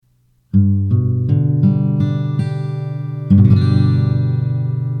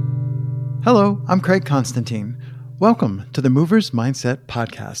I'm Craig Constantine. Welcome to the Movers Mindset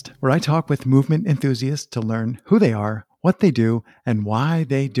Podcast, where I talk with movement enthusiasts to learn who they are, what they do, and why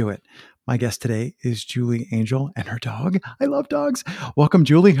they do it. My guest today is Julie Angel and her dog. I love dogs. Welcome,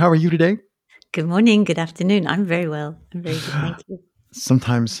 Julie. How are you today? Good morning. Good afternoon. I'm very well. I'm very good. Thank you.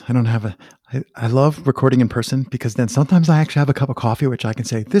 Sometimes I don't have I love recording in person because then sometimes I actually have a cup of coffee, which I can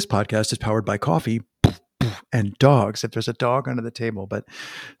say, this podcast is powered by coffee and dogs, if there's a dog under the table. But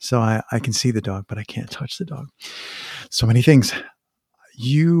so I can see the dog, but I can't touch the dog. So many things.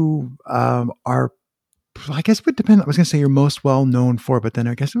 You are, I guess it would depend. I was going to say you're most well known for, but then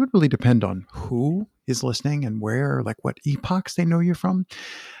I guess it would really depend on who is listening and where, like what epochs they know you from.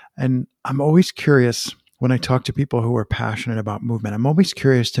 And I'm always curious when I talk to people who are passionate about movement. I'm always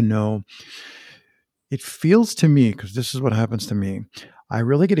curious to know, it feels to me, because this is what happens to me, I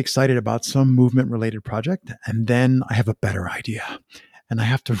really get excited about some movement related project and then I have a better idea. And I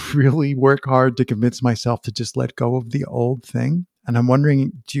have to really work hard to convince myself to just let go of the old thing. And I'm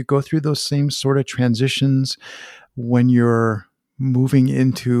wondering, do you go through those same sort of transitions when you're moving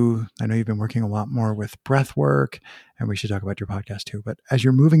into, I know you've been working a lot more with breath work, and we should talk about your podcast too, but as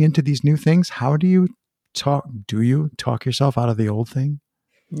you're moving into these new things, how do you talk yourself out of the old thing?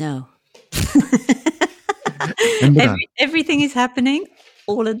 No. Everything is happening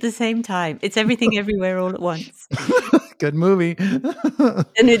all at the same time. It's everything everywhere all at once. Good movie.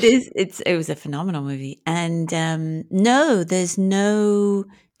 And it was a phenomenal movie. And no, there's no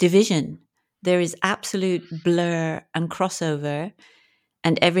division. There is absolute blur and crossover,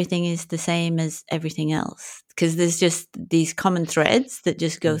 and everything is the same as everything else because there's just these common threads that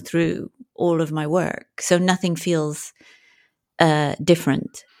just go through all of my work. So nothing feels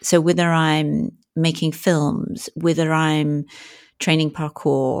different. So whether I'm making films, whether I'm training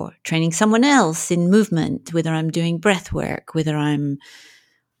parkour, training someone else in movement, whether I'm doing breath work, whether I'm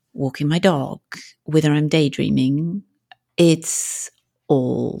walking my dog, whether I'm daydreaming, it's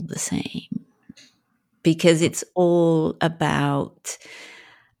all the same because it's all about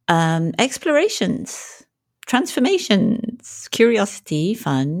explorations, transformations, curiosity,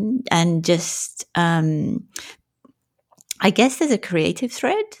 fun, and just I guess there's a creative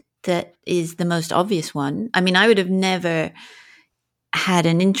thread that is the most obvious one. I mean, I would have never had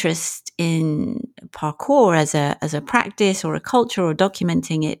an interest in parkour as a practice or a culture or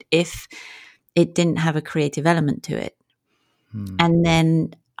documenting it if it didn't have a creative element to it. And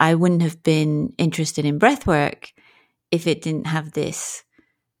then I wouldn't have been interested in breathwork if it didn't have this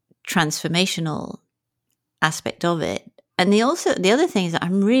transformational aspect of it. And the other thing is that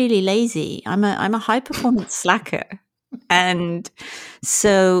I'm really lazy. I'm a high performance slacker. And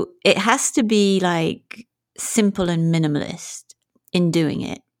so it has to be like simple and minimalist in doing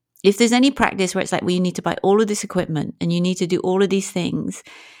it. If there's any practice where it's like, well, you need to buy all of this equipment and you need to do all of these things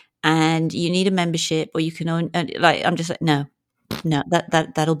and you need a membership or you can own, like, I'm just like, no,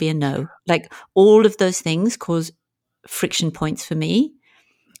 that'll be a no. Like all of those things cause friction points for me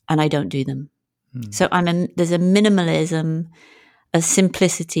and I don't do them. So there's a minimalism, a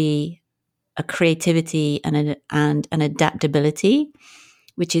simplicity, a creativity and an adaptability,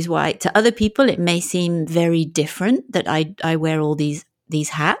 which is why to other people it may seem very different that I wear all these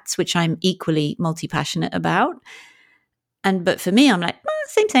hats, which I'm equally multi-passionate about. But for me, I'm like,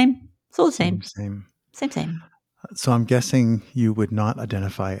 same. It's all the same. Same. So I'm guessing you would not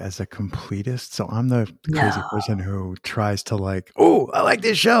identify as a completist. So I'm the crazy person who tries to like, oh, I like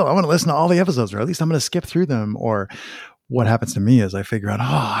this show. I want to listen to all the episodes, or at least I'm going to skip through them. Or what happens to me is I figure out,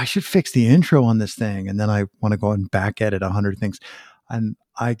 I should fix the intro on this thing. And then I want to go and back edit 100 things. And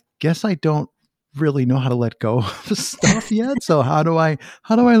I guess I don't really know how to let go of stuff yet. So how do I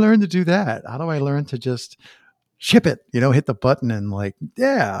learn to do that? How do I learn to just ship it, hit the button and like,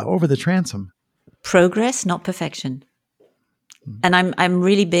 over the transom? Progress, not perfection. And I'm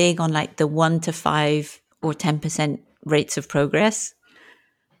really big on like the 1 to 5 or 10% rates of progress.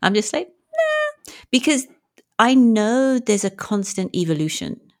 I'm just like, because I know there's a constant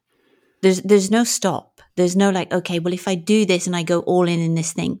evolution. There's no stop. There's no like, okay, well, if I do this and I go all in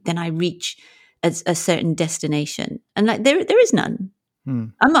this thing, then I reach a certain destination. And like there is none.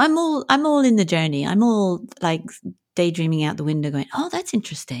 I'm all in the journey. I'm all like daydreaming out the window going, oh, that's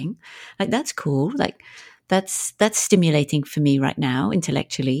interesting. Like, that's cool. Like that's stimulating for me right now,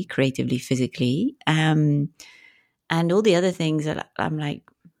 intellectually, creatively, physically. And all the other things that I'm like,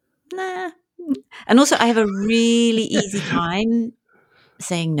 nah. And also I have a really easy time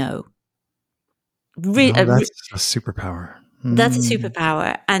saying no. That's a superpower. That's a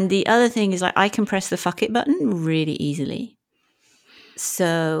superpower. And the other thing is like I can press the fuck it button really easily.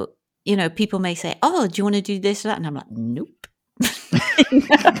 So, people may say, oh, do you want to do this or that? And I'm like, nope.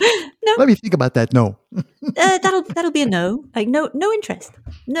 No, Let me think about that. No. that'll be a no. Like no interest.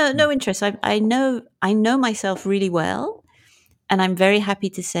 No interest. I know myself really well, and I'm very happy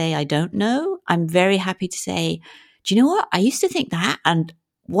to say I don't know. I'm very happy to say, do you know what? I used to think that, and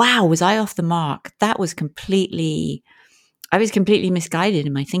wow, was I off the mark? I was completely misguided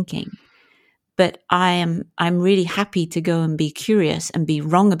in my thinking. But I'm really happy to go and be curious and be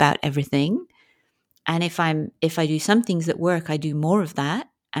wrong about everything. And if I do some things that work, I do more of that.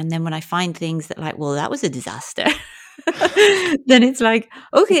 And then when I find things that like, well, that was a disaster, then it's like,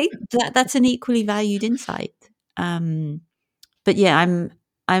 okay, that's an equally valued insight. But yeah,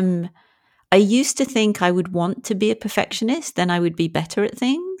 I used to think I would want to be a perfectionist, then I would be better at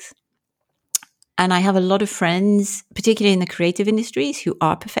things. And I have a lot of friends, particularly in the creative industries, who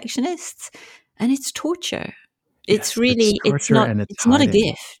are perfectionists, and it's torture. It's really, it's not a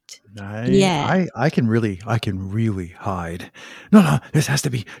gift. I can really hide. No, this has to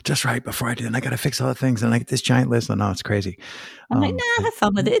be just right before I do. And I got to fix other things. And I get this giant list. And no, it's crazy. I'm like, nah, have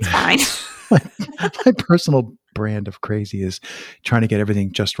fun with it. It's fine. my personal brand of crazy is trying to get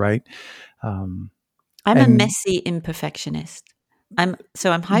everything just right. I'm a messy imperfectionist. I'm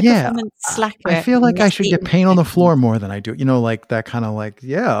high performance slacker. I feel like I should get paint on the floor more than I do. You know, like that kind of like,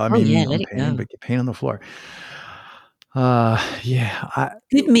 I'm painting, but get paint on the floor.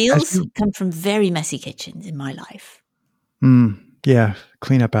 Good meals come from very messy kitchens in my life.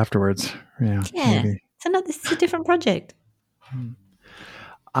 Clean up afterwards. Maybe. It's a different project.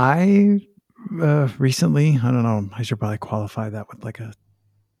 I recently, I don't know, I should probably qualify that with like in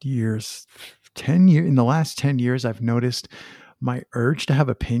the last 10 years, I've noticed my urge to have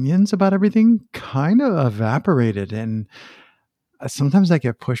opinions about everything kind of evaporated. And sometimes I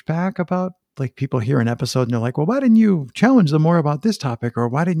get pushback about like people hear an episode and they're like, well, why didn't you challenge them more about this topic? Or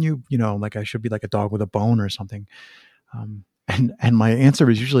why didn't you, like I should be like a dog with a bone or something. And my answer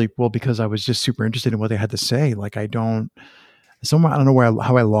is usually, well, because I was just super interested in what they had to say. Like I don't know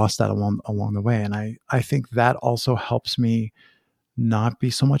how I lost that along the way. And I think that also helps me not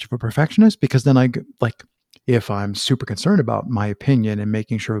be so much of a perfectionist, because then if I'm super concerned about my opinion and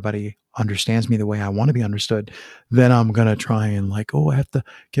making sure everybody understands me the way I want to be understood, then I'm going to try and I have to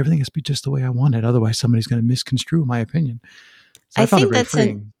get everything has to be just the way I want it. Otherwise somebody's going to misconstrue my opinion. So I think that's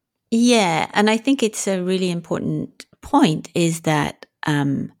freeing. And I think it's a really important point is that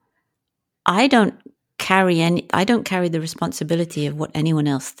I don't carry the responsibility of what anyone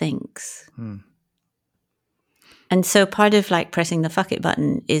else thinks. And so part of like pressing the fuck it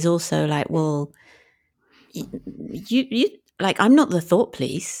button is also like, well, you like, I'm not the thought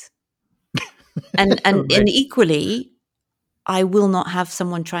police. And right. And equally, I will not have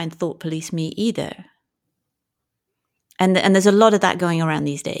someone try and thought police me either. And there's a lot of that going around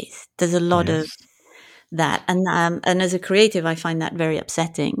these days. There's a lot of that. And as a creative, I find that very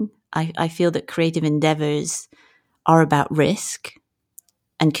upsetting. I feel that creative endeavors are about risk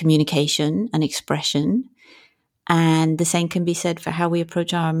and communication and expression. And the same can be said for how we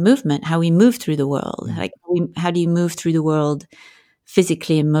approach our movement, how we move through the world. Like, how do you move through the world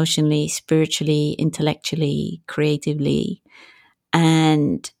physically, emotionally, spiritually, intellectually, creatively?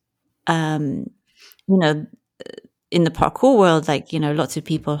 And, in the parkour world, lots of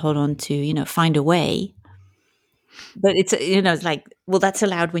people hold on to, find a way. But it's, it's like, well, that's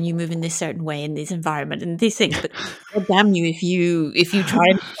allowed when you move in this certain way in this environment and these things. But God damn you, if you try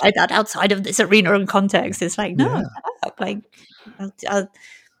and apply that outside of this arena and context, it's like, no, like,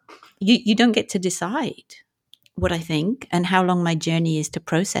 you don't get to decide what I think and how long my journey is to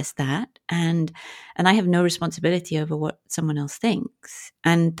process that. And I have no responsibility over what someone else thinks.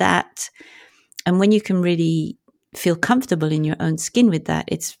 And when you can really feel comfortable in your own skin with that,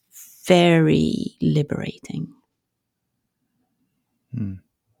 it's very liberating.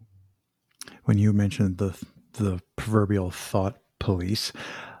 When you mentioned the proverbial thought police,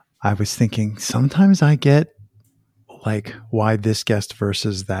 I was thinking sometimes I get like, why this guest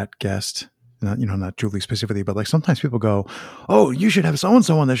versus that guest? Not Julie specifically, but like sometimes people go, oh, you should have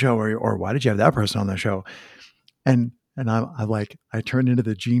so-and-so on the show, or why did you have that person on the show? And I turned into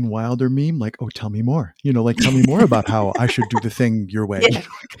the Gene Wilder meme, like, oh, tell me more, tell me more about how I should do the thing your way.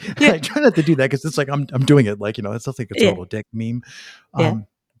 I try not to do that because it's like, I'm doing it. Like, it's not like a total dick meme.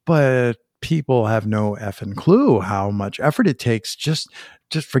 But people have no effing clue how much effort it takes. Just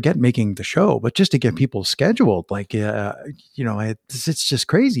forget making the show, but just to get people scheduled, like, it's just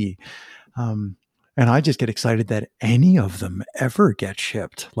crazy. And I just get excited that any of them ever get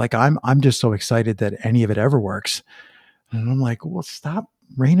shipped. Like I'm just so excited that any of it ever works. And I'm like, well, stop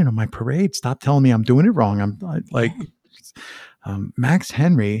raining on my parade. Stop telling me I'm doing it wrong. Max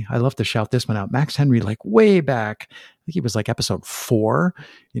Henry, I love to shout this one out. Max Henry, like way back, I think he was like episode 4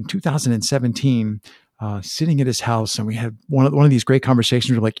 in 2017, sitting at his house, and we had one of these great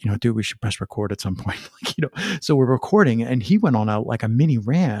conversations. We're like, dude, we should press record at some point. So we're recording, and he went on like a mini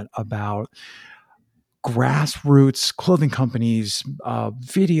rant about grassroots clothing companies,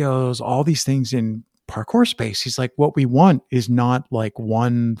 videos, all these things in parkour space. He's like, what we want is not like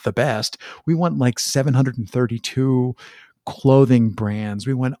the best. We want like 732 clothing brands.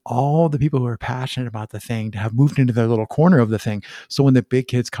 We want all the people who are passionate about the thing to have moved into their little corner of the thing. So when the big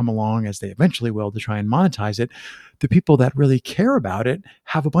kids come along, as they eventually will, to try and monetize it, the people that really care about it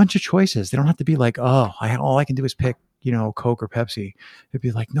have a bunch of choices. They don't have to be like, all I can do is pick, Coke or Pepsi. It'd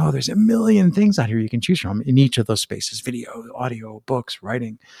be like, no, there's a million things out here you can choose from in each of those spaces: video, audio, books,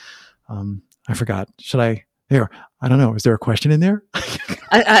 writing. I forgot. I don't know. Is there a question in there?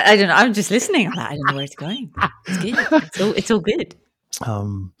 I don't know. I'm just listening. I don't know where it's going. It's good. It's all good.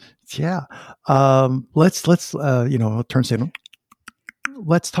 Yeah. Let's turn signal.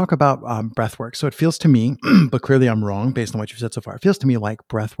 Let's talk about breath work. So it feels to me, but clearly I'm wrong based on what you've said so far. It feels to me like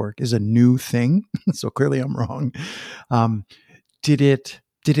breath work is a new thing. So clearly I'm wrong. Did it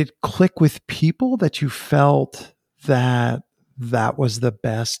click with people that you felt that was the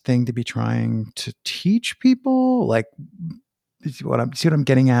best thing to be trying to teach people? Like, see what I'm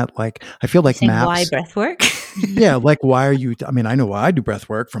getting at? Like, I feel like MAPS. Why breath work? Yeah. Like, why are you, I know why I do breath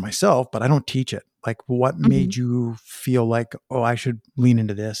work for myself, but I don't teach it. Like, what made you feel like, I should lean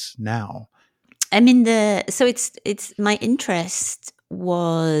into this now? I mean, it's my interest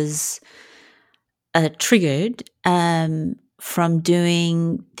was triggered from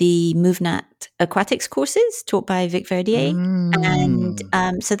doing the MoveNat aquatics courses taught by Vic Verdier.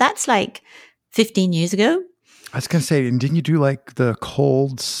 And so that's like 15 years ago. I was going to say, and didn't you do like the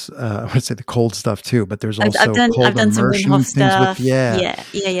colds? I would say the cold stuff too, but there's also I've done some Wim Hof stuff. Yeah.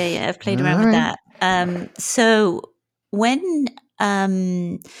 I've played around with that. So when,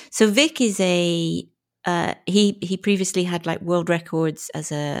 so Vic is he previously had like world records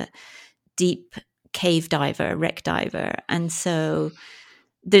as a deep cave diver, wreck diver. And so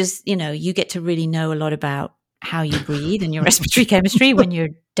there's, you get to really know a lot about how you breathe and your respiratory chemistry when you're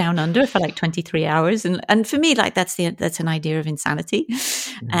down under for like 23 hours. And for me, like that's an idea of insanity.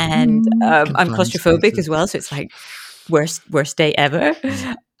 And I'm claustrophobic as well. So it's like worst day ever.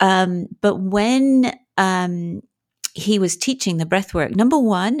 But when he was teaching the breath work, number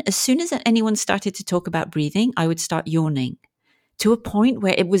one, as soon as anyone started to talk about breathing, I would start yawning to a point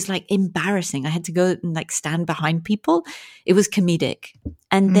where it was like embarrassing. I had to go and like stand behind people. It was comedic.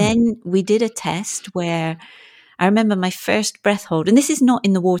 And then we did a test where I remember my first breath hold, and this is not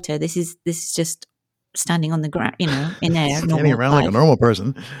in the water. This is just standing on the ground, in air. Standing around like a normal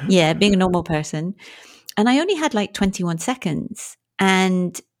person. Yeah, being a normal person. And I only had like 21 seconds,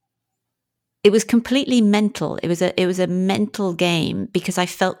 and it was completely mental. It was a mental game because I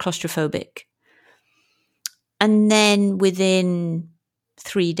felt claustrophobic. And then within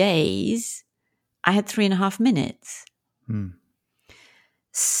 3 days, I had 3.5 minutes.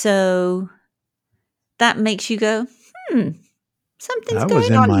 So that makes you go, something's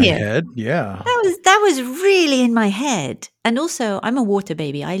going on here. Head. Yeah. That was really in my head. And also, I'm a water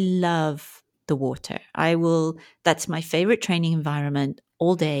baby. I love the water. That's my favorite training environment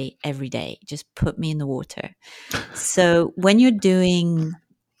all day, every day. Just put me in the water. So when you're doing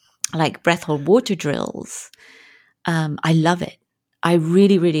like breath hold water drills, I love it. I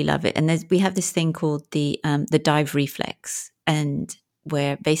really, really love it. And we have this thing called the dive reflex, and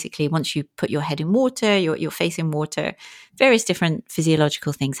where basically once you put your head in water, your face in water, various different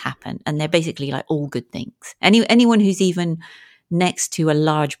physiological things happen. And they're basically like all good things. Anyone who's even next to a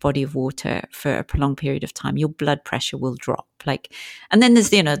large body of water for a prolonged period of time, your blood pressure will drop. And then there's,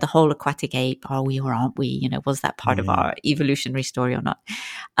 the whole aquatic ape. Are we or aren't we? Was that part of our evolutionary story or not?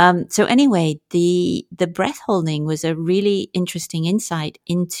 So anyway, the breath holding was a really interesting insight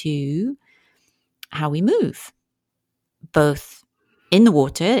into how we move, both in the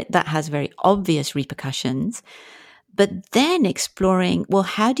water, that has very obvious repercussions, but then exploring, well,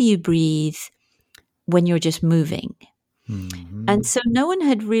 how do you breathe when you're just moving? And so no one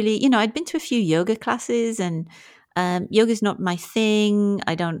had really, I'd been to a few yoga classes, and yoga's not my thing.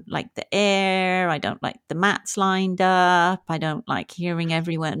 I don't like the air. I don't like the mats lined up. I don't like hearing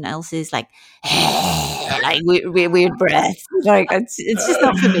everyone else's like weird breath. Like it's just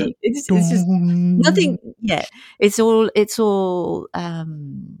not for me. It's just nothing. Yeah, it's just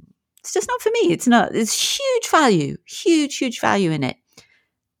not for me. It's not. There's huge value in it.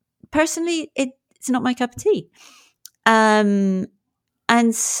 Personally, it's not my cup of tea. And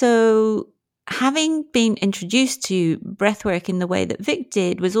so having been introduced to breathwork in the way that Vic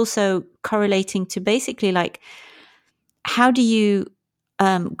did was also correlating to basically like, how do you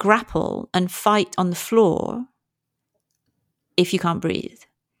grapple and fight on the floor if you can't breathe?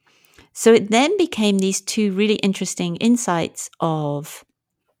 So it then became these two really interesting insights of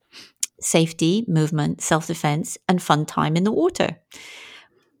safety, movement, self-defense, and fun time in the water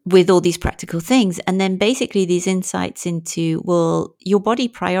with all these practical things. And then basically these insights into, well, your body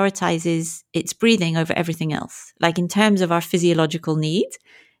prioritizes its breathing over everything else. Like in terms of our physiological needs,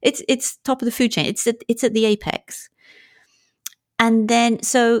 it's top of the food chain. It's at the apex. And then,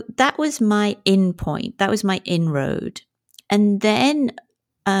 so that was my in point. That was my inroad. And then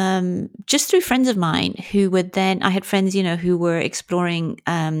just through friends of mine who would then, I had friends, who were exploring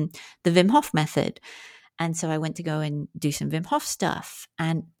the Wim Hof method. And so I went to go and do some Wim Hof stuff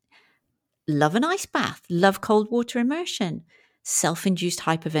and love an ice bath, love cold water immersion, self-induced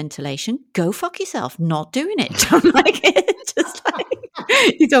hyperventilation. Go fuck yourself. Not doing it. Don't like it. Just like,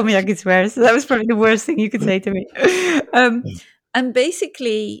 you told me I could swear. So that was probably the worst thing you could say to me. And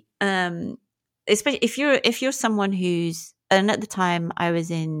basically, especially if you're someone who's, and at the time I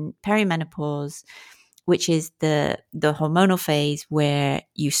was in perimenopause, which is the hormonal phase where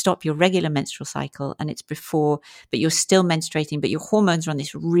you stop your regular menstrual cycle and it's before, but you're still menstruating, but your hormones are on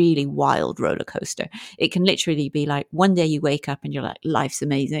this really wild roller coaster. It can literally be like one day you wake up and you're like, life's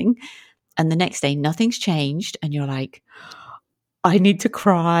amazing. And the next day nothing's changed. And you're like, I need to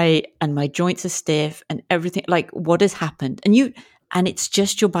cry and my joints are stiff and everything, like what has happened? And it's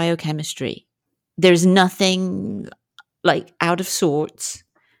just your biochemistry. There's nothing like out of sorts,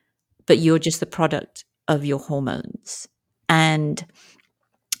 but you're just the product of your hormones. And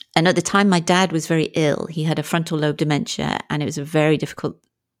at the time, my dad was very ill. He had a frontal lobe dementia, and it was a very difficult,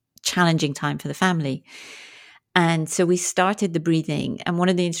 challenging time for the family. And so we started the breathing. And one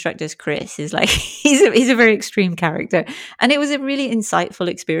of the instructors, Chris, is like, he's a very extreme character. And it was a really insightful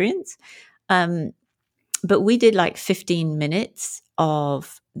experience. But we did like 15 minutes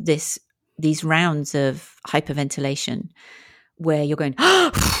of these rounds of hyperventilation where you're going,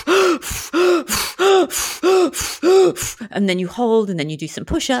 and then you hold, and then you do some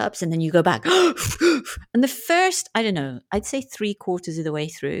push-ups, and then you go back. And the first, I don't know, I'd say 3/4 of the way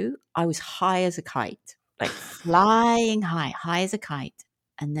through, I was high as a kite, like flying high as a kite.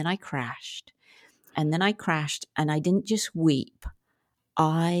 And then I crashed. And I didn't just weep.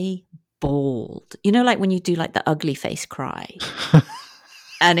 I bawled. Like when you do like the ugly face cry.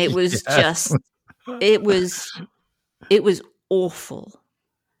 And it was just, it was awful.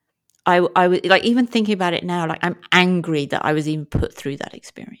 I was like, even thinking about it now, like I'm angry that I was even put through that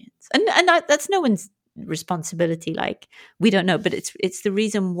experience. And that's no one's responsibility. Like we don't know, but it's the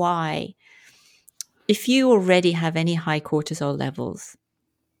reason why if you already have any high cortisol levels,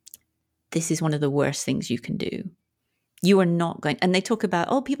 this is one of the worst things you can do. You are not going, and they talk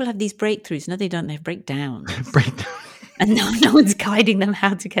about, people have these breakthroughs. No, they don't. They have breakdowns. And no one's guiding them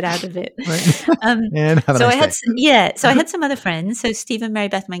how to get out of it. Right. So I had some other friends. So Steve and Mary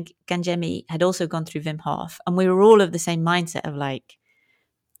Beth Gangemi had also gone through Wim Hof, and we were all of the same mindset of like,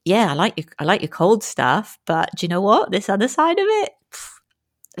 yeah, I like your cold stuff, but do you know what? This other side of it,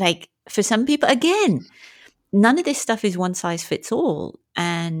 like for some people, again, none of this stuff is one size fits all.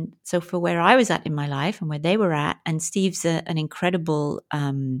 And so for where I was at in my life and where they were at, and Steve's an incredible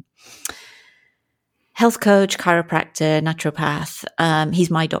health coach, chiropractor, naturopath. He's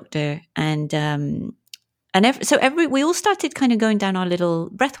my doctor. And we all started kind of going down our little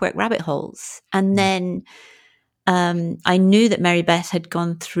breathwork rabbit holes. And then I knew that Mary Beth had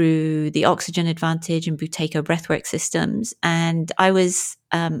gone through the Oxygen Advantage and Buteyko breathwork systems. And I was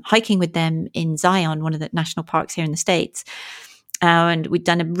hiking with them in Zion, one of the national parks here in the States. And we'd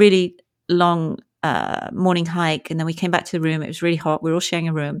done a really long morning hike. And then we came back to the room. It was really hot. We were all sharing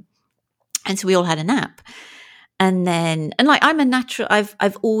a room. And so we all had a nap. And like I'm a natural,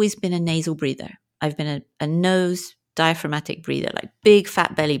 I've always been a nasal breather. I've been a nose diaphragmatic breather, like big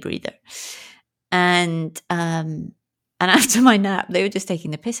fat belly breather. And after my nap, they were just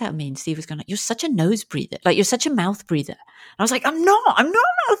taking the piss out of me. And Steve was going like, you're such a nose breather. Like you're such a mouth breather. And I was like, I'm not a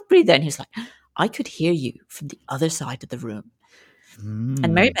mouth breather. And he was like, I could hear you from the other side of the room.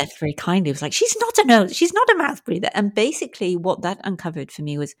 And Mary Beth very kindly was like, she's not a mouth breather. And basically what that uncovered for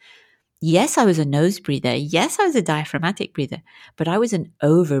me was, yes, I was a nose breather. Yes, I was a diaphragmatic breather, but I was an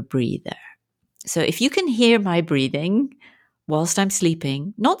over breather. So if you can hear my breathing whilst I'm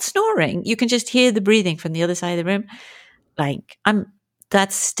sleeping, not snoring, you can just hear the breathing from the other side of the room. Like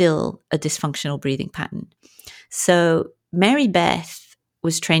that's still a dysfunctional breathing pattern. So Mary Beth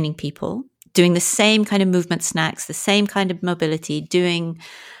was training people, doing the same kind of movement snacks, the same kind of mobility, doing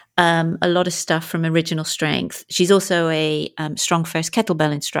A lot of stuff from Original Strength. She's also a Strong First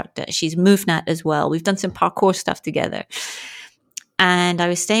kettlebell instructor. She's MoveNat as well. We've done some parkour stuff together. And I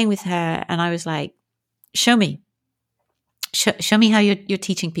was staying with her and I was like, show me how you're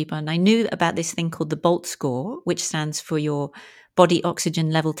teaching people. And I knew about this thing called the BOLT score, which stands for your body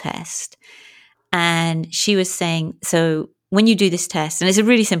oxygen level test. And she was saying, so when you do this test, and it's a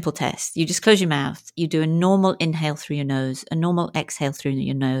really simple test, you just close your mouth, you do a normal inhale through your nose, a normal exhale through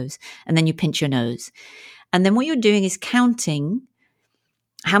your nose, and then you pinch your nose. And then what you're doing is counting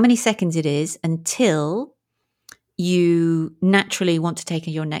how many seconds it is until you naturally want to take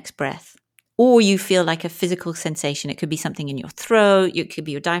your next breath. Or you feel like a physical sensation. It could be something in your throat. It could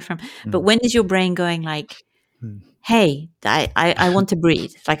be your diaphragm. But when is your brain going like, hey, I want to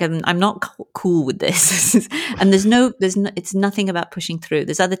breathe. Like I'm not cool with this. And it's nothing about pushing through.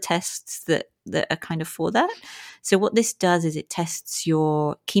 There's other tests that are kind of for that. So what this does is it tests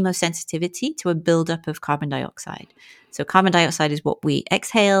your chemosensitivity to a buildup of carbon dioxide. So carbon dioxide is what we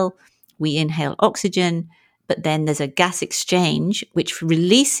exhale. We inhale oxygen. But then there's a gas exchange which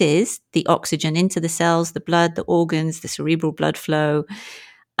releases the oxygen into the cells, the blood, the organs, the cerebral blood flow.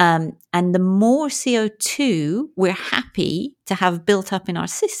 And the more CO2 we're happy to have built up in our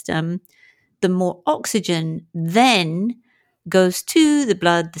system, the more oxygen then goes to the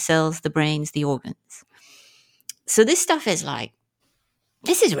blood, the cells, the brains, the organs. So this stuff is like,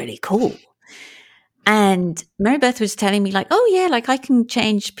 this is really cool. And Mary Beth was telling me like, oh yeah, like I can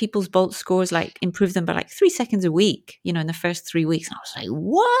change people's BOLT scores, like improve them by like 3 seconds a week, in the first 3 weeks. And I was like,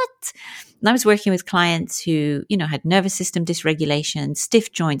 what? And I was working with clients who, had nervous system dysregulation,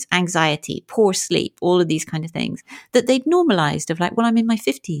 stiff joints, anxiety, poor sleep, all of these kind of things that they'd normalized of like, well, I'm in my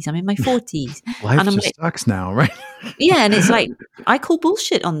 50s, I'm in my 40s. Life and I'm just sucks now, right? Yeah. And it's like, I call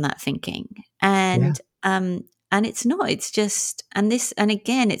bullshit on that thinking. And it's not, it's just, and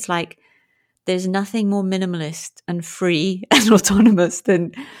again, it's like, there's nothing more minimalist and free and autonomous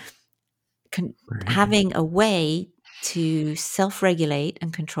than having a way to self-regulate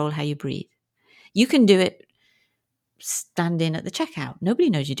and control how you breathe. You can do it standing at the checkout. Nobody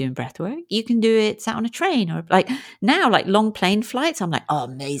knows you're doing breath work. You can do it sat on a train or like long plane flights. I'm like, oh,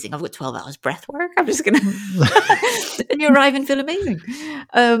 amazing. I've got 12 hours breath work. I'm just going to, and you arrive and feel amazing.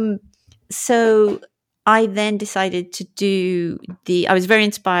 So I then decided to do I was very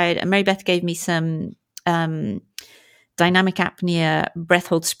inspired, and Mary Beth gave me some dynamic apnea breath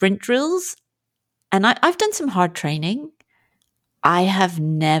hold sprint drills. And I've done some hard training. I have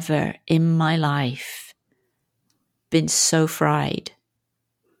never in my life been so fried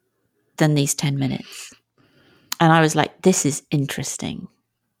than these 10 minutes. And I was like, this is interesting.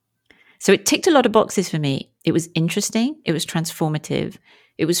 So it ticked a lot of boxes for me. It was interesting. It was transformative.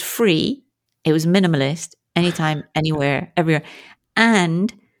 It was free. It was minimalist, anytime, anywhere, everywhere,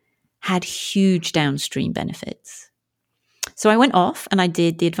 and had huge downstream benefits. So I went off and I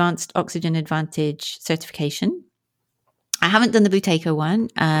did the Advanced Oxygen Advantage certification. I haven't done the Buteyko one,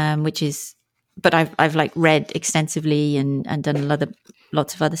 but I've like read extensively and done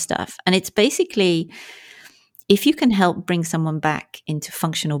lots of other stuff. And it's basically, if you can help bring someone back into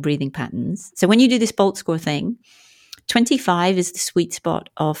functional breathing patterns. So when you do this BOLT score thing, 25 is the sweet spot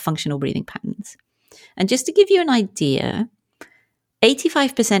of functional breathing patterns. And just to give you an idea,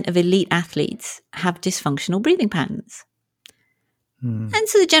 85% of elite athletes have dysfunctional breathing patterns. And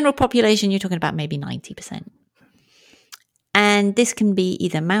so the general population, you're talking about maybe 90%. And this can be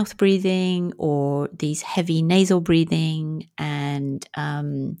either mouth breathing or these heavy nasal breathing. And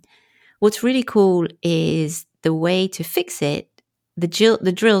what's really cool is the way to fix it. The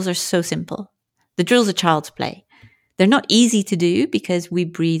drills are so simple. The drills are child's play. They're not easy to do because we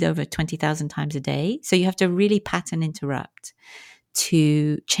breathe over 20,000 times a day. So you have to really pattern interrupt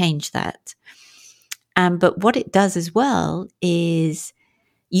to change that. But what it does as well is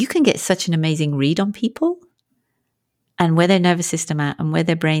you can get such an amazing read on people and where their nervous system at and where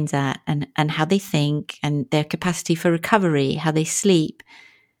their brain's at and how they think and their capacity for recovery, how they sleep,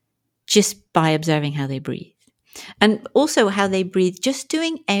 just by observing how they breathe. And also how they breathe, just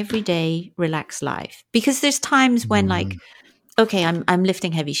doing everyday relaxed life. Because there's times when like, okay, I'm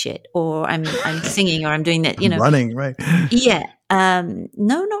lifting heavy shit, or I'm singing, or I'm doing that, running, right? Yeah. No,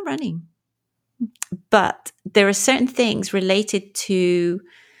 not running. But there are certain things related to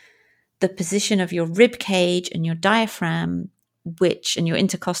the position of your rib cage and your diaphragm, and your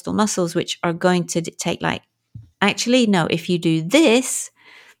intercostal muscles, which are going to dictate like, actually, no, if you do this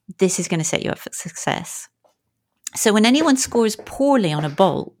is going to set you up for success. So when anyone scores poorly on a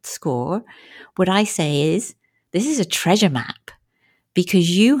BOLT score, what I say is, this is a treasure map because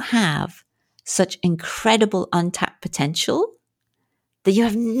you have such incredible untapped potential that you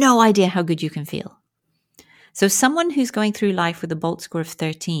have no idea how good you can feel. So someone who's going through life with a Bolt score of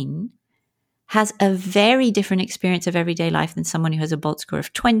 13 has a very different experience of everyday life than someone who has a Bolt score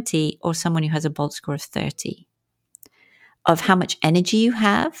of 20 or someone who has a Bolt score of 30. Of how much energy you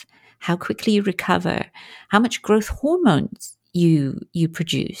have, how quickly you recover, how much growth hormones you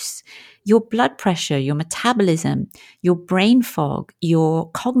produce, your blood pressure, your metabolism, your brain fog, your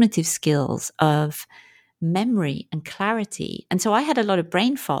cognitive skills of memory and clarity. And so I had a lot of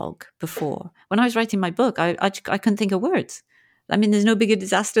brain fog before. When I was writing my book, I couldn't think of words. I mean, there's no bigger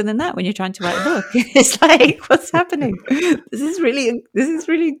disaster than that when you're trying to write a book. It's like, what's happening? This is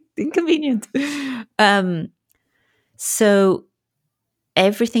really inconvenient. So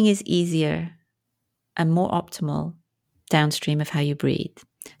everything is easier and more optimal downstream of how you breathe.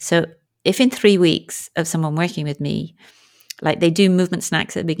 So if in 3 weeks of someone working with me, like they do movement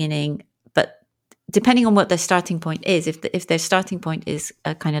snacks at the beginning, but depending on what their starting point is, if their starting point is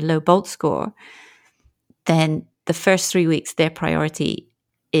a kind of low Bolt score, then the first 3 weeks, their priority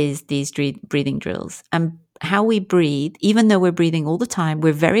is these breathing drills. And how we breathe, even though we're breathing all the time,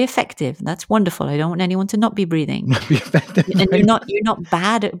 we're very effective. That's wonderful. I don't want anyone to not be breathing. Be effective, and right? you're not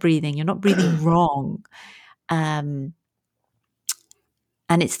bad at breathing. You're not breathing wrong. And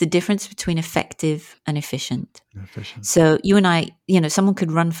it's the difference between effective and efficient. So you and I, someone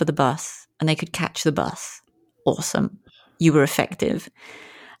could run for the bus and they could catch the bus. Awesome. You were effective.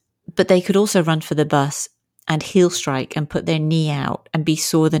 But they could also run for the bus and heel strike and put their knee out and be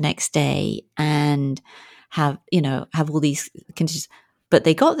sore the next day and have all these conditions. But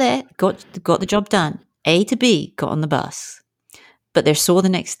they got there, got the job done. A to B, got on the bus. But they're sore the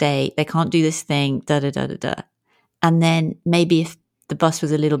next day. They can't do this thing, And then maybe if the bus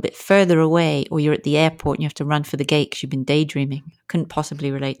was a little bit further away, or you're at the airport and you have to run for the gate because you've been daydreaming. Couldn't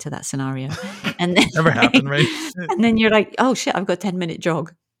possibly relate to that scenario. And then never happened, right? And then you're like, oh shit, I've got a 10-minute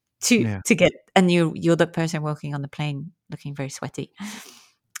jog to get, and you're the person walking on the plane looking very sweaty.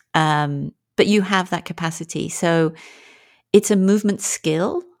 But you have that capacity. So it's a movement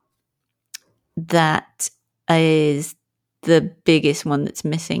skill that is the biggest one that's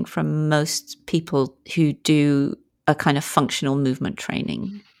missing from most people who do a kind of functional movement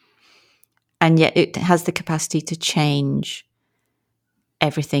training. And yet it has the capacity to change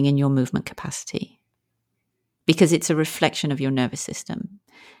everything in your movement capacity because it's a reflection of your nervous system.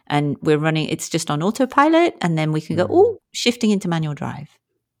 And we're running, it's just on autopilot, and then we can go, shifting into manual drive.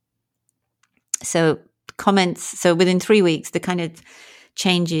 So within 3 weeks, the kind of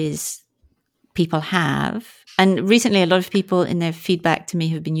changes people have, and recently a lot of people in their feedback to me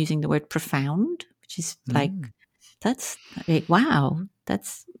have been using the word profound, which is like, that's like, wow,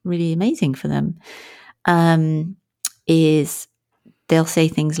 that's really amazing for them. Is they'll say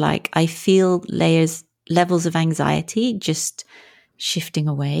things like, I feel levels of anxiety just shifting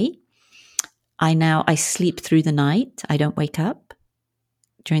away. I sleep through the night. I don't wake up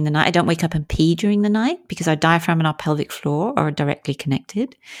during the night. I don't wake up and pee during the night because our diaphragm and our pelvic floor are directly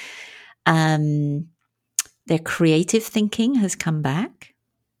connected. Their creative thinking has come back.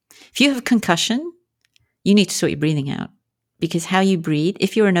 If you have a concussion, you need to sort your breathing out, because how you breathe,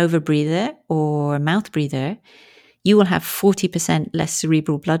 if you're an overbreather or a mouth breather, you will have 40% less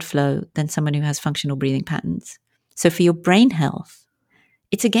cerebral blood flow than someone who has functional breathing patterns. So for your brain health,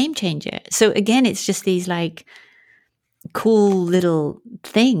 it's a game changer. So again, it's just these like cool little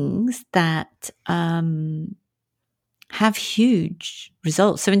things that have huge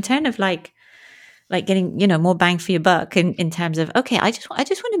results. So in terms of like getting, more bang for your buck in terms of, okay, I just want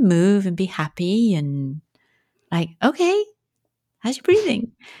to move and be happy, and like, okay, how's your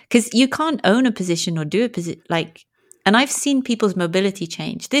breathing? Because you can't own a position or do a position and I've seen people's mobility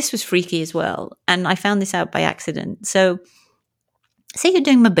change. This was freaky as well. And I found this out by accident. So say you're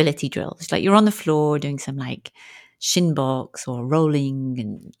doing mobility drills, like you're on the floor doing some like shin box or rolling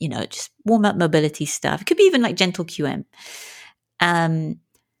and, just warm up mobility stuff. It could be even like gentle QM. And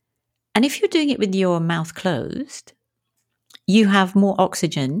if you're doing it with your mouth closed, you have more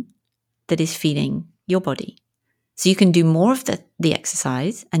oxygen that is feeding your body. So you can do more of the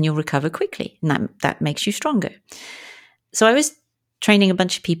exercise and you'll recover quickly. And that makes you stronger. So I was training a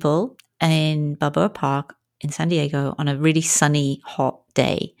bunch of people in Balboa Park in San Diego on a really sunny, hot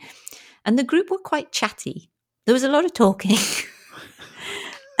day. And the group were quite chatty. There was a lot of talking.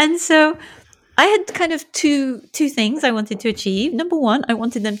 And so I had kind of two things I wanted to achieve. Number one, I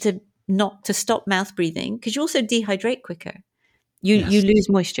wanted them to stop mouth breathing, because you also dehydrate quicker. You lose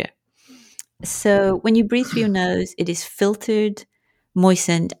moisture. So when you breathe through your nose, it is filtered,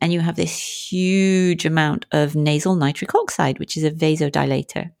 moistened, and you have this huge amount of nasal nitric oxide, which is a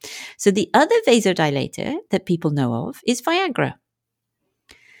vasodilator. So the other vasodilator that people know of is Viagra.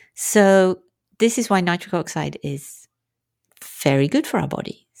 So this is why nitric oxide is very good for our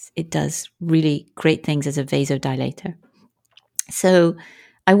bodies. It does really great things as a vasodilator. So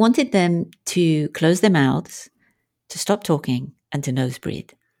I wanted them to close their mouths, to stop talking, and to nose breathe,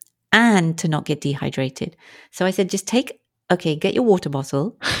 and to not get dehydrated. So I said, just get your water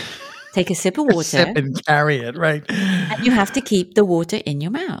bottle, take a sip of water. Sip and carry it, right? And you have to keep the water in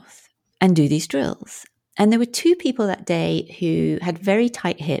your mouth and do these drills. And there were 2 people that day who had very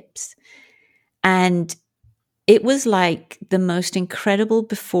tight hips. And it was like the most incredible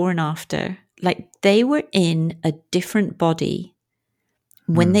before and after. Like they were in a different body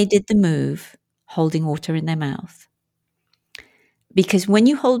when they did the move, holding water in their mouth. Because when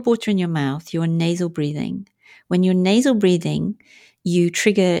you hold water in your mouth, you're nasal breathing. When you're nasal breathing, you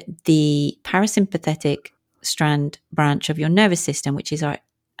trigger the parasympathetic strand branch of your nervous system, which is our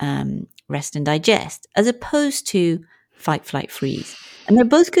rest and digest, as opposed to fight, flight, freeze. And they're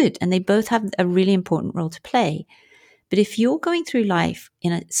both good, and they both have a really important role to play. But if you're going through life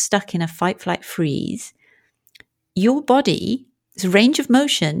stuck in a fight, flight, freeze, your body's range of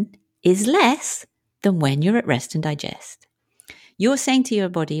motion is less than when you're at rest and digest. You're saying to your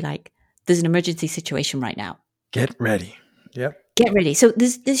body, like, there's an emergency situation right now. Get ready. Yep. Get ready. So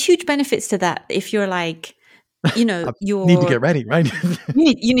there's huge benefits to that. If you're like, you need to get ready, right?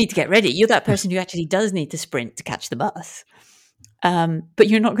 you need to get ready. You're that person who actually does need to sprint to catch the bus. But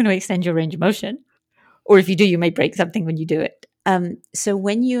you're not going to extend your range of motion. Or if you do, you may break something when you do it. So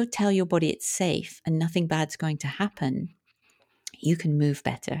when you tell your body it's safe and nothing bad's going to happen, you can move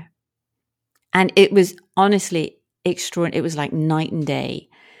better. And it was honestly extraordinary. It was like night and day.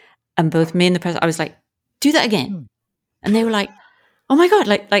 And both me and the person, I was like, do that again. And they were like, oh my God,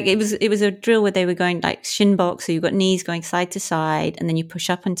 like it was a drill where they were going like shin box. So you've got knees going side to side, and then you push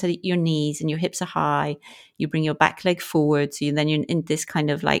up into your knees and your hips are high. You bring your back leg forward. So then you're in this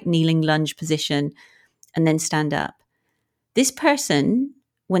kind of like kneeling lunge position, and then stand up. This person,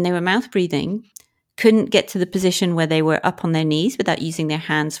 when they were mouth breathing, couldn't get to the position where they were up on their knees without using their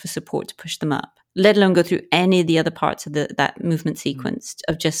hands for support to push them up, let alone go through any of the other parts of that movement sequence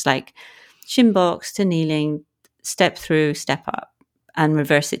of just like shin box to kneeling, step through, step up, and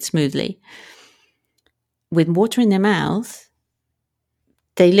reverse it smoothly. With water in their mouth,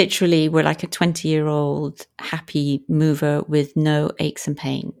 they literally were like a 20-year-old happy mover with no aches and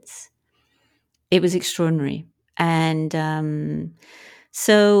pains. It was extraordinary. And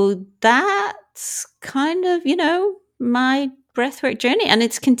so that's kind of, my breathwork journey. And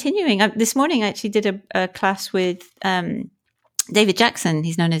it's continuing. This morning I actually did a class with David Jackson.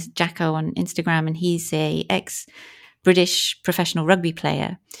 He's known as Jacko on Instagram, and he's a ex-British professional rugby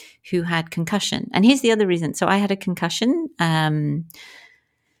player who had concussion. And here's the other reason. So I had a concussion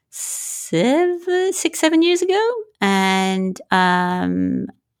 6-7 years ago, and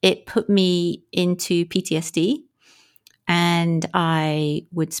it put me into PTSD, and I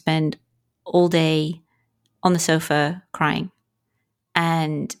would spend all day on the sofa crying.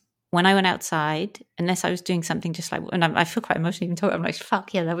 And when I went outside, unless I was doing something just like, and I feel quite emotional even talking, I'm like,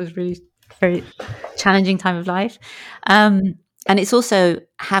 fuck yeah, that was really very challenging time of life. And it's also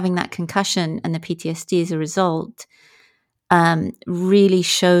having that concussion and the PTSD as a result really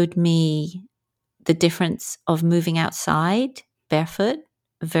showed me the difference of moving outside barefoot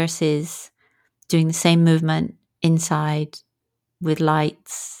versus doing the same movement inside with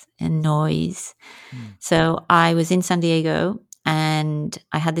lights and noise. So I was in San Diego and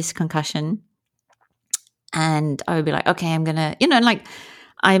I had this concussion, and I would be like, okay, I'm gonna,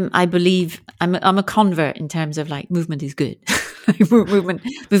 I believe I'm a convert in terms of like movement is good.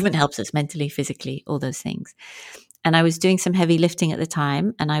 movement helps us mentally, physically, all those things. And I was doing some heavy lifting at the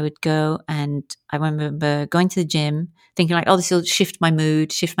time, and I would go, and I remember going to the gym thinking like, oh, this will shift my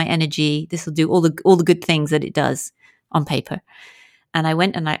mood, shift my energy. This will do all the good things that it does on paper. And I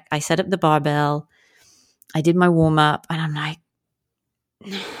went and I set up the barbell. I did my warm up, and I'm like,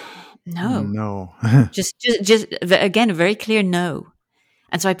 no, just again, a very clear no.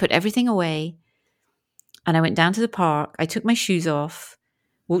 And so I put everything away, and I went down to the park. I took my shoes off,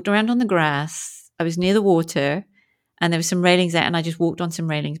 walked around on the grass. I was near the water, and there were some railings there, and I just walked on some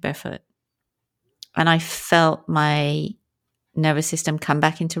railings barefoot. And I felt my nervous system come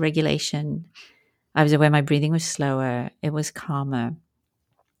back into regulation. I was aware my breathing was slower. It was calmer.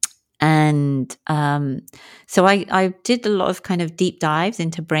 And so I did a lot of kind of deep dives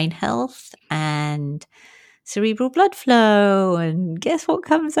into brain health and cerebral blood flow. And guess what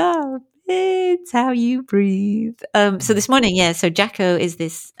comes up? It's how you breathe. So this morning, so Jacko is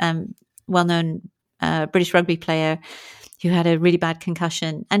this well-known British rugby player who had a really bad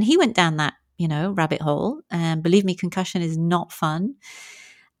concussion. And he went down that, rabbit hole. And believe me, concussion is not fun.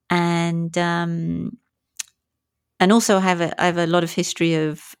 and also I have a lot of history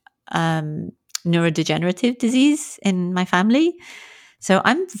of neurodegenerative disease in my family. So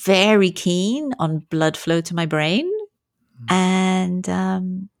I'm very keen on blood flow to my brain, and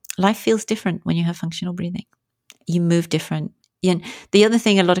life feels different when you have functional breathing. You move different. And the other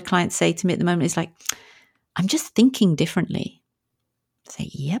thing a lot of clients say to me at the moment is like, I'm just thinking differently. I say,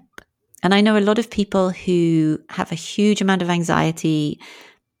 yep. And I know a lot of people who have a huge amount of anxiety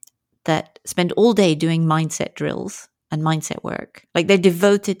that spend all day doing mindset drills and mindset work. Like they're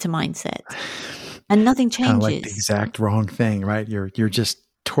devoted to mindset and nothing changes. Kind of like the exact wrong thing, right? You're just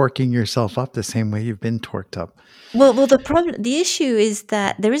torquing yourself up the same way you've been torqued up. Well, the issue is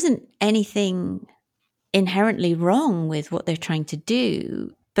that there isn't anything inherently wrong with what they're trying to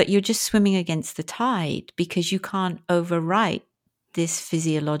do, but you're just swimming against the tide because you can't overwrite this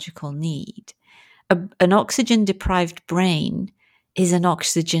physiological need. An oxygen deprived brain is an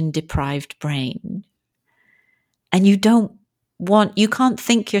oxygen deprived brain. And you can't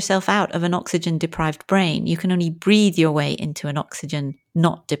think yourself out of an oxygen deprived brain. You can only breathe your way into an oxygen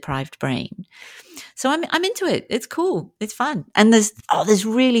not deprived brain. So I'm into it. It's cool. It's fun. And there's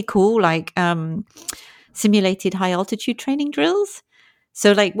really cool like simulated high altitude training drills.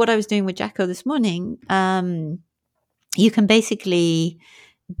 So like what I was doing with Jacko this morning, you can basically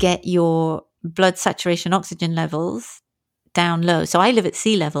get your blood saturation oxygen levels down low. So I live at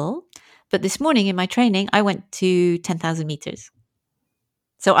sea level, but this morning in my training, I went to 10,000 meters.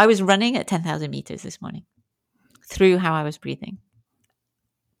 So I was running at 10,000 meters this morning through how I was breathing.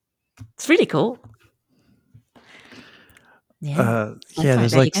 It's really cool.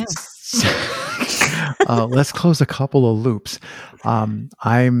 There's like let's close a couple of loops.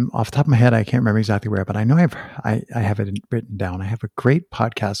 I'm off the top of my head, I can't remember exactly where, but I know I have it written down. I have a great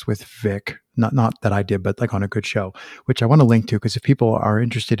podcast with Vic, not that I did, but like on a good show, which I want to link to because if people are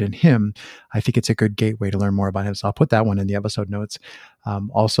interested in him, I think it's a good gateway to learn more about him. So I'll put that one in the episode notes.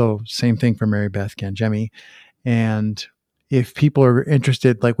 Also, same thing for Mary Beth Gangemi. And if people are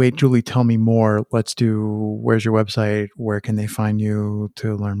interested, like, wait, Julie, tell me more. Where's your website? Where can they find you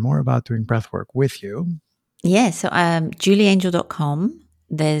to learn more about doing breathwork with you? Yeah, so julieangel.com.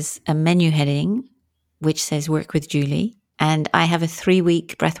 There's a menu heading which says Work with Julie. And I have a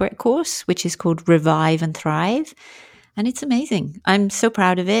 3-week breathwork course, which is called Revive and Thrive. And it's amazing. I'm so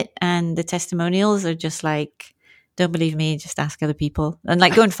proud of it. And the testimonials are just like, don't believe me, just ask other people. And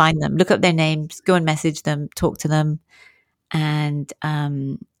like, go and find them, look up their names, go and message them, talk to them. And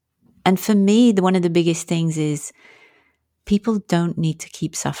for me, one of the biggest things is people don't need to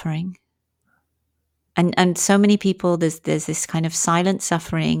keep suffering. And so many people, there's this kind of silent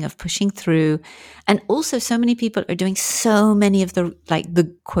suffering of pushing through. And also so many people are doing so many of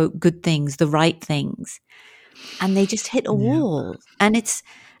the quote, good things, the right things. And they just hit a wall. And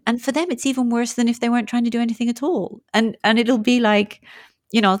for them, it's even worse than if they weren't trying to do anything at all. And it'll be like,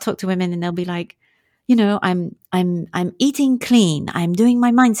 I'll talk to women and they'll be like, I'm eating clean. I'm doing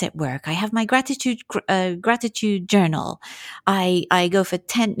my mindset work. I have my gratitude journal. I go for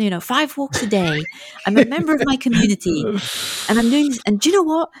 5 walks a day. I'm a member of my community and I'm doing this. And do you know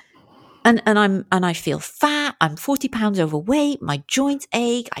what? And I feel fat. I'm 40 pounds overweight. My joints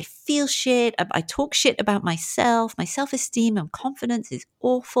ache. I feel shit. I talk shit about myself. My self-esteem and confidence is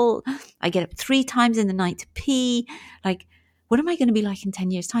awful. I get up 3 times in the night to pee. Like, what am I going to be like in 10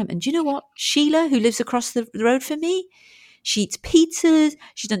 years' time? And do you know what? Sheila, who lives across the road from me, she eats pizzas,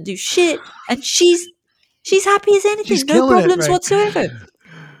 she doesn't do shit, and she's happy as anything, she's no problems right? whatsoever.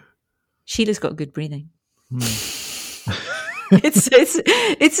 Sheila's got good breathing.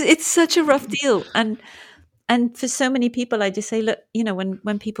 It's such a rough deal. And for so many people, I just say, look,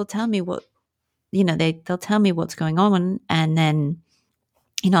 when people tell me what, they'll tell me what's going on, and then,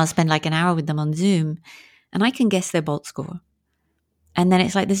 I'll spend like an hour with them on Zoom, and I can guess their Bolt score. And then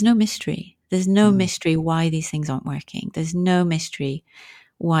it's like, there's no mystery. There's no mystery why these things aren't working. There's no mystery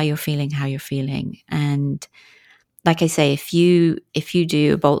why you're feeling how you're feeling. And like I say, if you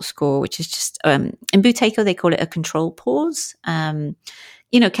do a Bolt score, which is just, in Buteyko, they call it a control pause.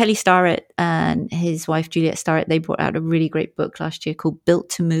 Kelly Starrett and his wife, Juliet Starrett, they brought out a really great book last year called Built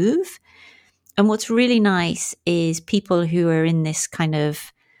to Move. And what's really nice is people who are in this kind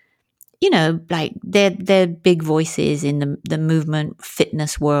of, like they're big voices in the movement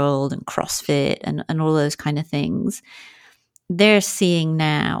fitness world and CrossFit and all those kind of things. They're seeing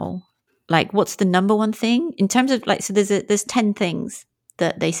now, like, what's the number one thing in terms of like, so there's 10 things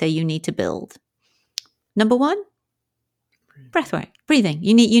that they say you need to build. Number 1, breathwork, breathing.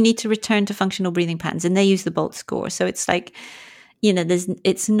 You need to return to functional breathing patterns, and they use the Bolt score. So it's like,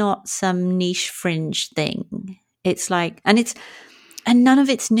 it's not some niche fringe thing. It's like, and And none of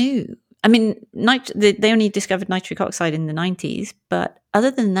it's new. I mean, they only discovered nitric oxide in the 90s, but other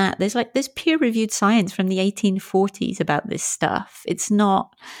than that, there's peer-reviewed science from the 1840s about this stuff. It's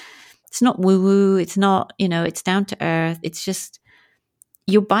not woo-woo. It's not, it's down to earth. It's just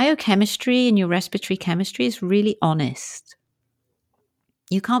your biochemistry and your respiratory chemistry is really honest.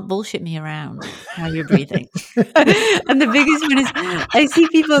 You can't bullshit me around how you're breathing. And the biggest one is I see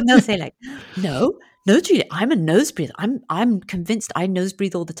people and they'll say like, no, nose breathing. I'm a nose breather. I'm convinced I nose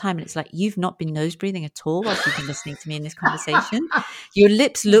breathe all the time. And it's like, you've not been nose breathing at all whilst you've been listening to me in this conversation. Your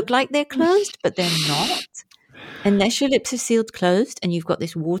lips look like they're closed, but they're not. Unless your lips are sealed closed and you've got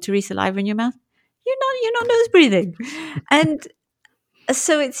this watery saliva in your mouth, you're not nose breathing. And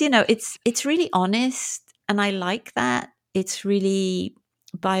so it's really honest. And I like that. It's really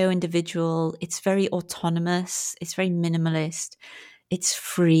bio-individual. It's very autonomous. It's very minimalist. It's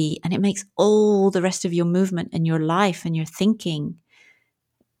free. And it makes all the rest of your movement and your life and your thinking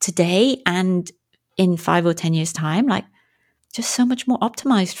today and in 5 or 10 years' time, like just so much more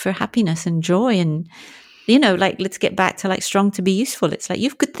optimized for happiness and joy. And, like, let's get back to like strong to be useful. It's like you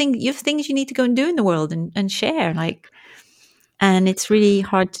have things you need to go and do in the world and share. Like, and it's really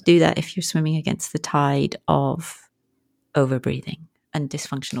hard to do that if you're swimming against the tide of overbreathing and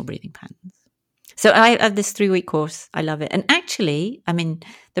dysfunctional breathing patterns. So I have this 3-week course. I love it. And actually, I mean,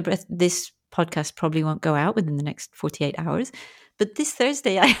 this podcast probably won't go out within the next 48 hours. But this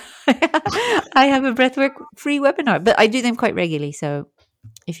Thursday, I have a breathwork free webinar. But I do them quite regularly. So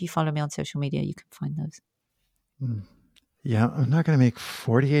if you follow me on social media, you can find those. Yeah, I'm not going to make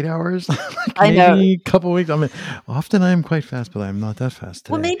 48 hours. I know. Maybe a couple of weeks. I mean, often I'm quite fast, but I'm not that fast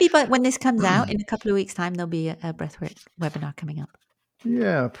today. Well, maybe, but when this comes out in a couple of weeks' time, there'll be a breathwork webinar coming up.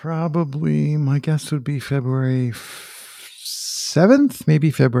 Yeah, probably. My guess would be February 7th,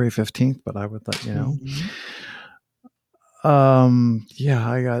 maybe February 15th, but I would let you know. Yeah,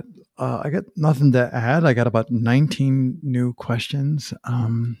 I got nothing to add. I got about 19 new questions.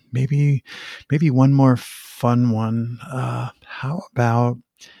 Maybe one more fun one. How about,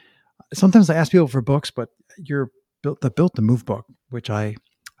 sometimes I ask people for books, but the Built to Move book, which I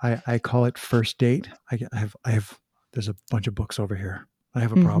call it First Date. I have there's a bunch of books over here. I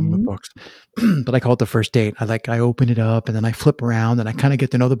have a problem with books, but I call it the First Date. I open it up and then I flip around and I kind of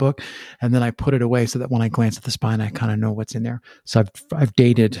get to know the book, and then I put it away so that when I glance at the spine, I kind of know what's in there. So I've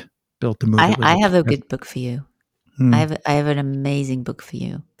dated Built to Move. I have a good book for you. I have an amazing book for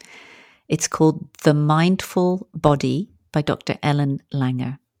you. It's called The Mindful Body by Dr. Ellen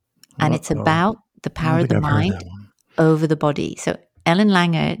Langer. And it's about the power of the mind over the body. So Ellen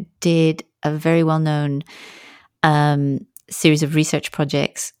Langer did a very well-known series of research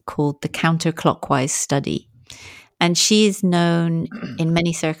projects called the Counterclockwise Study. And she is known in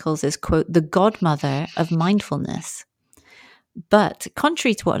many circles as, quote, the godmother of mindfulness. But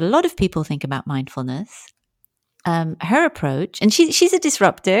contrary to what a lot of people think about mindfulness, her approach, and she's a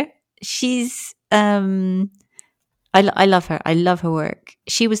disruptor. She's, I love her. I love her work.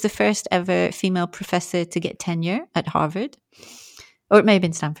 She was the first ever female professor to get tenure at Harvard, or it may have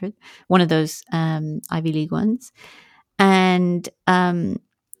been Stanford, one of those Ivy League ones. And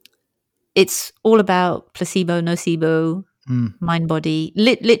it's all about placebo, nocebo, mind, body.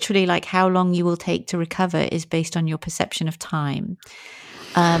 Literally, like how long you will take to recover is based on your perception of time.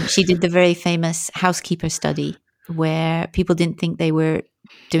 She did the very famous housekeeper study where people didn't think they were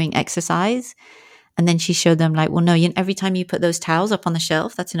doing exercise. And then she showed them like, well, no, every time you put those towels up on the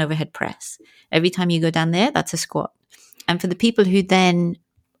shelf, that's an overhead press. Every time you go down there, that's a squat. And for the people who then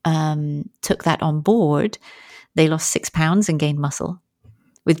took that on board, they lost 6 pounds and gained muscle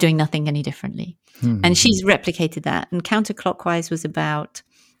with doing nothing any differently. And she's replicated that. And Counterclockwise was about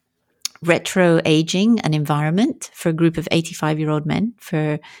retro aging and environment for a group of 85-year-old men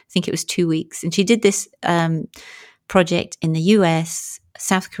for, I think it was 2 weeks. And she did this project in the US,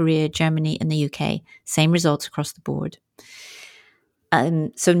 South Korea, Germany, and the UK. Same results across the board.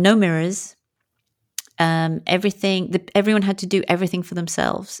 So no mirrors. Everyone had to do everything for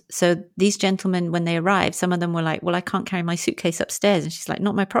themselves. So these gentlemen, when they arrived, some of them were like, well, I can't carry my suitcase upstairs. And she's like,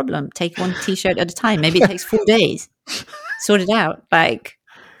 not my problem. Take one t-shirt at a time. Maybe it takes 4 days. Sort it out. Like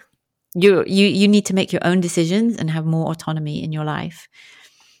you need to make your own decisions and have more autonomy in your life.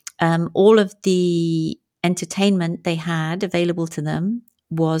 All of the entertainment they had available to them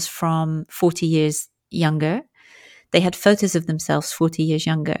was from 40 years younger. They had photos of themselves 40 years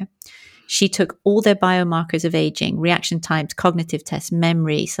younger. She took all their biomarkers of aging, reaction times, cognitive tests,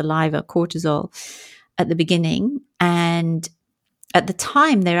 memory, saliva, cortisol at the beginning. And at the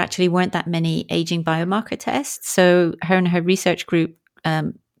time, there actually weren't that many aging biomarker tests. So her and her research group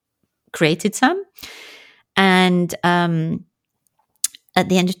created some. And at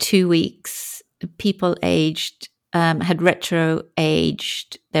the end of 2 weeks, people had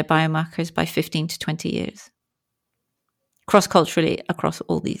retro-aged their biomarkers by 15 to 20 years, cross-culturally across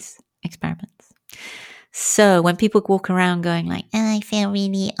all these experiments. So when people walk around going like, I feel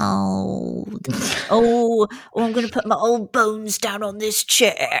really old. I'm going to put my old bones down on this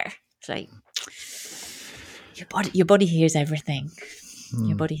chair. It's like, your body hears everything.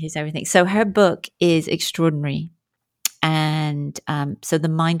 Your body hears everything. So her book is extraordinary. And so The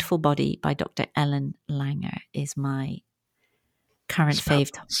Mindful Body by Dr. Ellen Langer is my current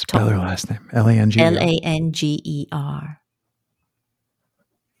fave. Spell her last name. Langer. Langer.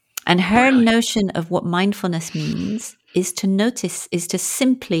 And her notion of what mindfulness means is to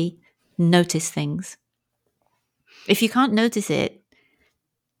simply notice things. If you can't notice it,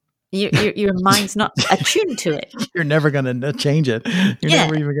 your mind's not attuned to it. You're never going to change it. You're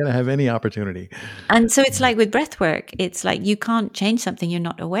never even going to have any opportunity. And so it's like with breath work, it's like you can't change something you're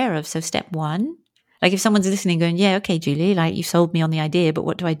not aware of. So step one, like if someone's listening going, yeah, okay, Julie, like you sold me on the idea, but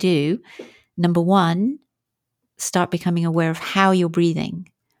what do I do? Number one, start becoming aware of how you're breathing.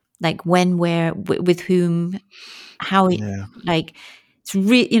 Like when, where, with whom, how, like it's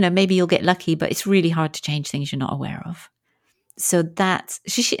maybe you'll get lucky, but it's really hard to change things you're not aware of. So that's,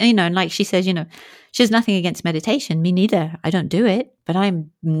 and like she says, she has nothing against meditation. Me neither. I don't do it, but I'm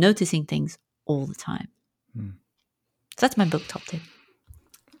noticing things all the time. So that's my book top tip.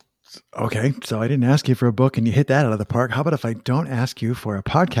 Okay. So I didn't ask you for a book and you hit that out of the park. How about if I don't ask you for a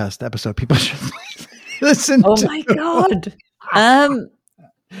podcast episode people should listen to? Oh my God.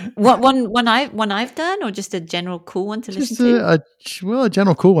 What one I've done, or just a general cool one to listen to? A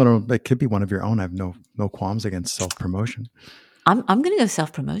general cool one, or it could be one of your own. I have no qualms against self-promotion. I'm going to go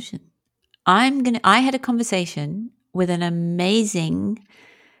self-promotion. I had a conversation with an amazing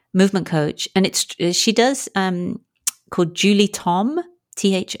movement coach, and she does called Julie Thom,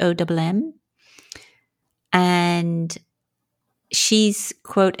 THOMM, and she's,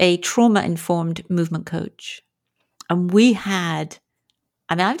 quote, a trauma-informed movement coach,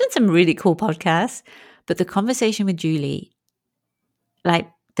 and I've done some really cool podcasts, but the conversation with Julie, like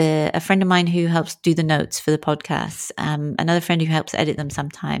a friend of mine who helps do the notes for the podcasts, another friend who helps edit them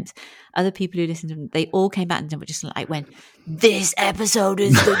sometimes, other people who listen to them, they all came back and were just like, this episode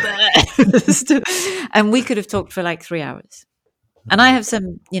is the best. And we could have talked for like 3 hours. And I have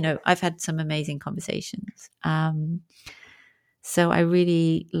I've had some amazing conversations. So I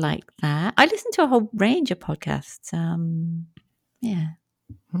really like that. I listen to a whole range of podcasts.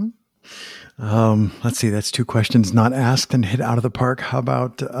 Let's see. That's 2 questions not asked and hit out of the park. How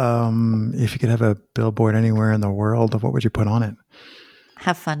about if you could have a billboard anywhere in the world, what would you put on it?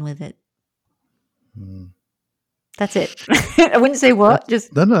 Have fun with it. That's it. I wouldn't say what.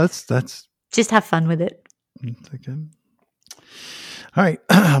 That's just have fun with it. Okay. All right.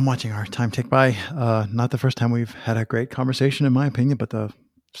 I'm watching our time tick by. Not the first time we've had a great conversation, in my opinion, but the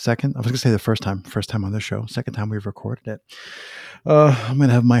second. I was going to say the first time on the show. Second time we've recorded it. I'm going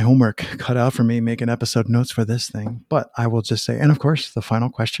to have my homework cut out for me, making episode notes for this thing. But I will just say, and of course, the final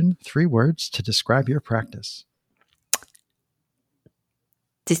question, 3 words to describe your practice.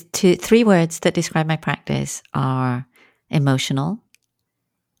 3 words that describe my practice are emotional,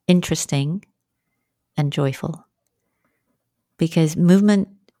 interesting, and joyful. Because movement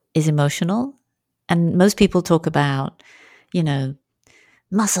is emotional, and most people talk about,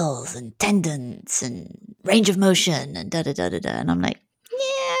 muscles and tendons and range of motion and da-da-da-da-da. And I'm like,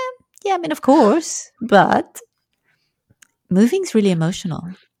 yeah, I mean, of course, but moving's really emotional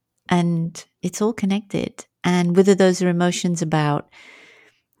and it's all connected. And whether those are emotions about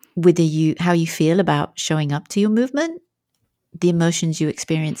how you feel about showing up to your movement, the emotions you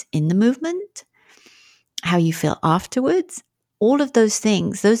experience in the movement, how you feel afterwards, all of those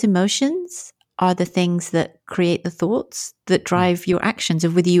things, those emotions are the things that create the thoughts that drive your actions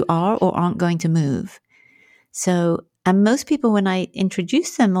of whether you are or aren't going to move. So, and most people, when I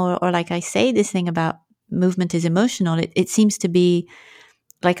introduce them or like I say this thing about movement is emotional, it seems to be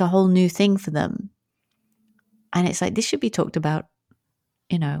like a whole new thing for them. And it's like, this should be talked about,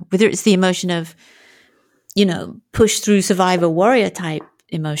 whether it's the emotion of, push through survivor warrior type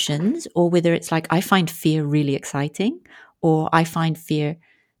emotions, or whether it's like, I find fear really exciting, or I find fear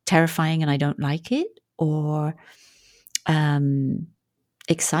terrifying and I don't like it, or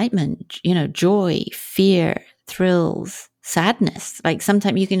excitement, joy, fear, thrills, sadness. Like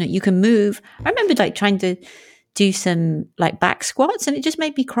sometimes you can move. I remember like trying to do some like back squats and it just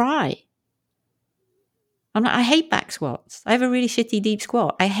made me cry. I hate back squats. I have a really shitty deep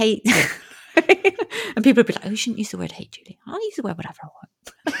squat. I hate and people would be like, you shouldn't use the word hate, Julie. I'll use the word whatever I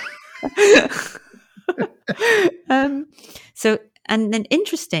want. And then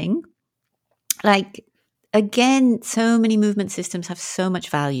interesting, like, again, so many movement systems have so much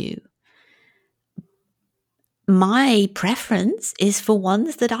value. My preference is for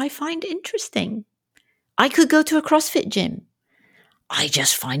ones that I find interesting. I could go to a CrossFit gym. I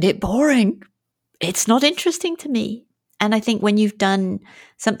just find it boring. It's not interesting to me. And I think when you've done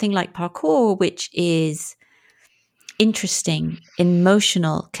something like parkour, which is interesting,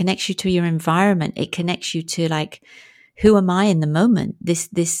 emotional, connects you to your environment, it connects you to like, who am I in the moment?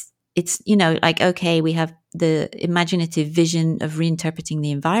 It's, you know, like, okay, we have the imaginative vision of reinterpreting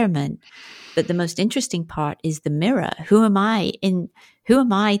the environment, but the most interesting part is the mirror. Who am I in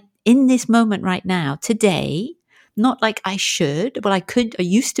this moment right now, today? Not like I should, well, I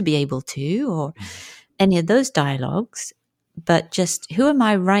used to be able to, or any of those dialogues, but just who am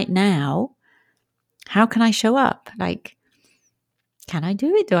I right now? How can I show up? Like, can I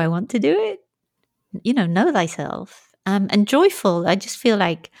do it? Do I want to do it? You know thyself. And joyful. I just feel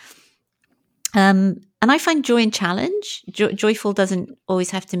like, and I find joy in challenge. Joyful doesn't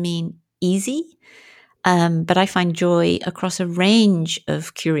always have to mean easy. But I find joy across a range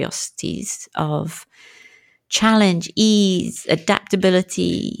of curiosities of challenge, ease,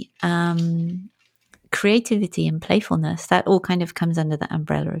 adaptability, creativity, and playfulness. That all kind of comes under the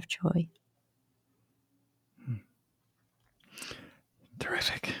umbrella of joy.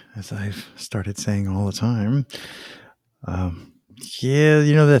 Terrific. As I've started saying all the time. Yeah,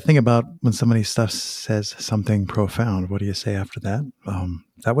 you know, the thing about when somebody says something profound, what do you say after that?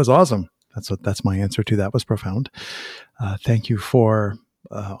 That was awesome. That's my answer to that. Was profound. Thank you for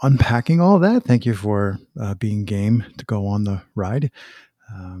unpacking all that. Thank you for being game to go on the ride.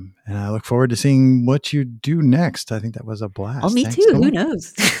 And I look forward to seeing what you do next. I think that was a blast. Oh, me Thanks too. so Who much.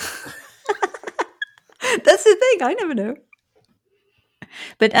 knows? That's the thing. I never know.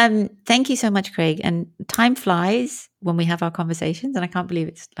 But thank you so much, Craig. And time flies when we have our conversations, and I can't believe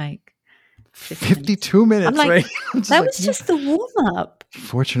it's like 52 minutes. I'm like, right? that was just the warm up.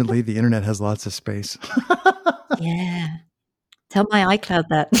 Fortunately, the internet has lots of space. Yeah. Tell my iCloud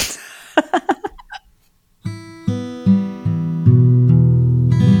that.